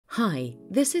Hi,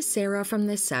 this is Sarah from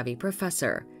The Savvy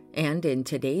Professor, and in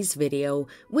today's video,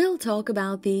 we'll talk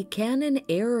about the Canon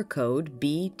error code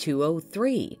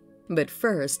B203. But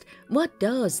first, what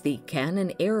does the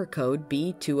Canon error code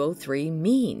B203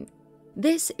 mean?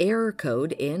 This error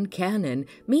code in Canon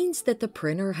means that the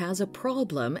printer has a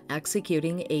problem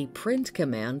executing a print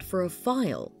command for a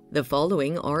file. The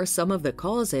following are some of the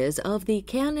causes of the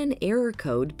Canon error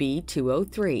code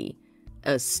B203: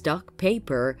 a stuck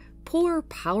paper, poor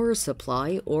power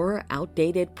supply, or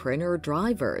outdated printer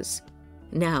drivers.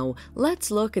 Now,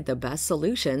 let's look at the best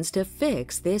solutions to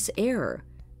fix this error.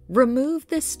 Remove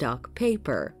the stuck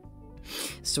paper.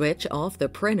 Switch off the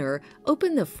printer,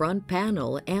 open the front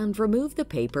panel, and remove the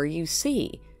paper you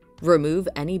see. Remove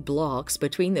any blocks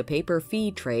between the paper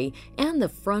feed tray and the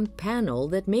front panel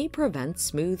that may prevent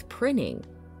smooth printing.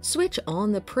 Switch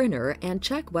on the printer and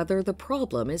check whether the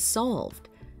problem is solved.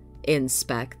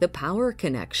 Inspect the power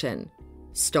connection.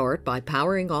 Start by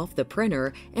powering off the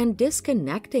printer and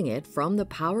disconnecting it from the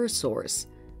power source.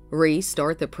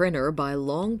 Restart the printer by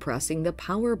long pressing the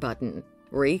power button.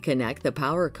 Reconnect the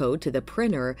power code to the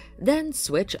printer, then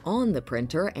switch on the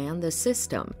printer and the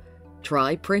system.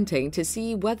 Try printing to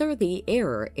see whether the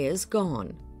error is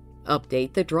gone.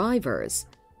 Update the drivers.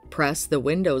 Press the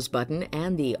Windows button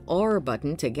and the R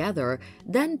button together,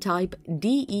 then type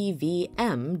devmgmt.msc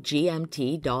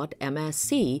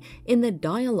in the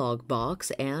dialog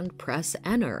box and press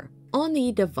Enter. On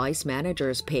the Device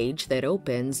Managers page that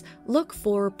opens, look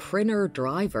for Printer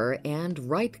Driver and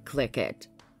right-click it.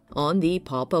 On the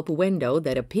pop-up window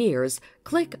that appears,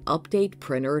 click Update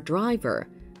Printer Driver.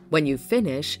 When you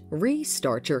finish,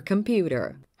 restart your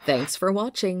computer. Thanks for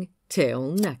watching.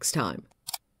 Till next time.